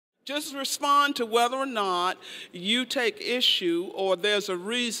Just respond to whether or not you take issue or there's a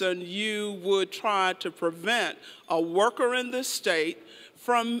reason you would try to prevent a worker in this state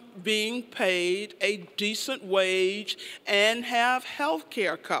from being paid a decent wage and have health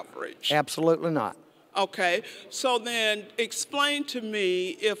care coverage. Absolutely not. Okay, so then explain to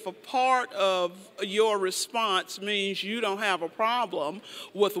me if a part of your response means you don't have a problem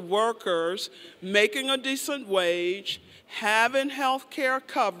with workers making a decent wage, having health care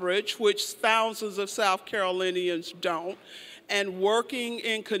coverage, which thousands of South Carolinians don't, and working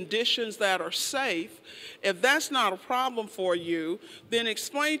in conditions that are safe. If that's not a problem for you, then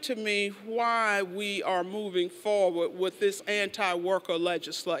explain to me why we are moving forward with this anti-worker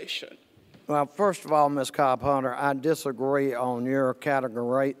legislation. Well, first of all, Ms. Cobb-Hunter, I disagree on your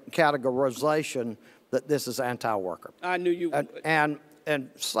categorization that this is anti-worker. I knew you would. And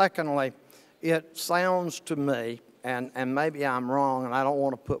secondly, it sounds to me, and maybe I'm wrong, and I don't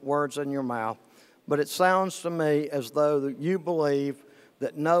want to put words in your mouth, but it sounds to me as though you believe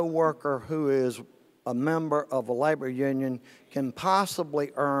that no worker who is a member of a labor union can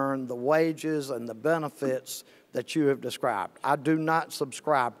possibly earn the wages and the benefits that you have described. I do not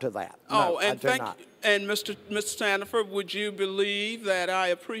subscribe to that. No, and I do not. And Mr. Sandifer, would you believe that I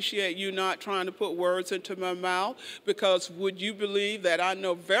appreciate you not trying to put words into my mouth? Because would you believe that I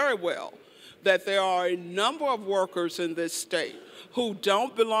know very well that there are a number of workers in this state who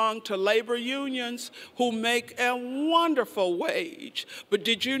don't belong to labor unions, who make a wonderful wage. But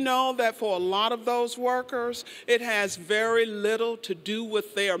did you know that for a lot of those workers, it has very little to do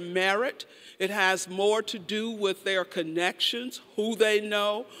with their merit? It has more to do with their connections, who they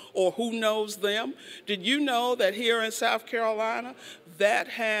know or who knows them. Did you know that here in South Carolina, that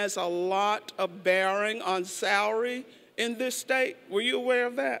has a lot of bearing on salary in this state? Were you aware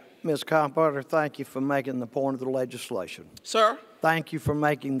of that? Ms. Cobb-Hunter, thank you for making the point of the legislation. Sir? Thank you for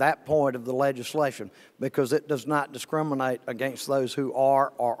making that point of the legislation, because it does not discriminate against those who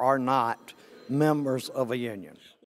are or are not members of a union.